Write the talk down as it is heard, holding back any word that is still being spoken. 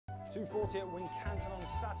240 at Wincanton on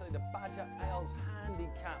Saturday, the Badger Ales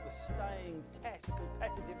handicap, the staying test, the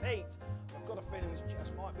competitive heat. I've got a feeling this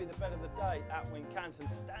just might be the bet of the day at Wincanton.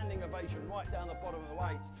 Standing ovation right down the bottom of the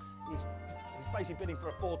weights. He's basically bidding for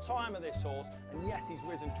a 4-timer, this horse, and yes, he's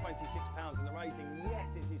risen £26 in the rating.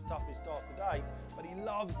 Yes, it's his toughest task to date, but he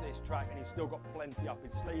loves this track and he's still got plenty up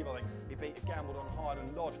his sleeve, I think. He beat a Gamble on Hyde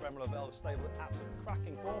and Lodge. Remel Lavelle, the stable, in absolute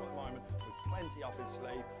cracking form at the moment, with plenty up his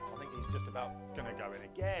sleeve. I think he's just about going to go in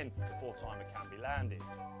again. The 4-timer can be landed.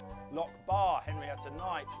 Lock Bar, Henrietta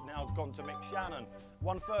Knight, now gone to Mick Shannon.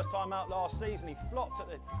 Won first time out last season. He flopped at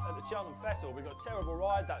the Cheltenham Festival. We got a terrible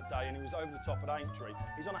ride that day and he was over the top at Aintree.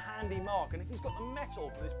 He's on a handy mark, and if he's got the mettle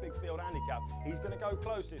for this big field handicap, he's going to go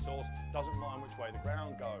close, this horse. Doesn't mind which way the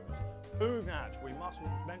ground goes. Poognatch, we must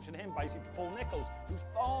mention him basically for Paul Nicholls, who's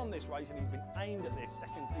farmed this race and he's been aimed at this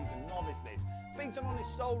second season novice list. Beaten on his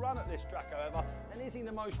sole run at this track, however, and is he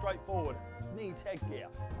the most straightforward? Needs headgear.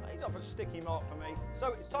 He's off a sticky mark for me, so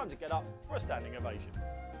it's time to get up for a standing ovation.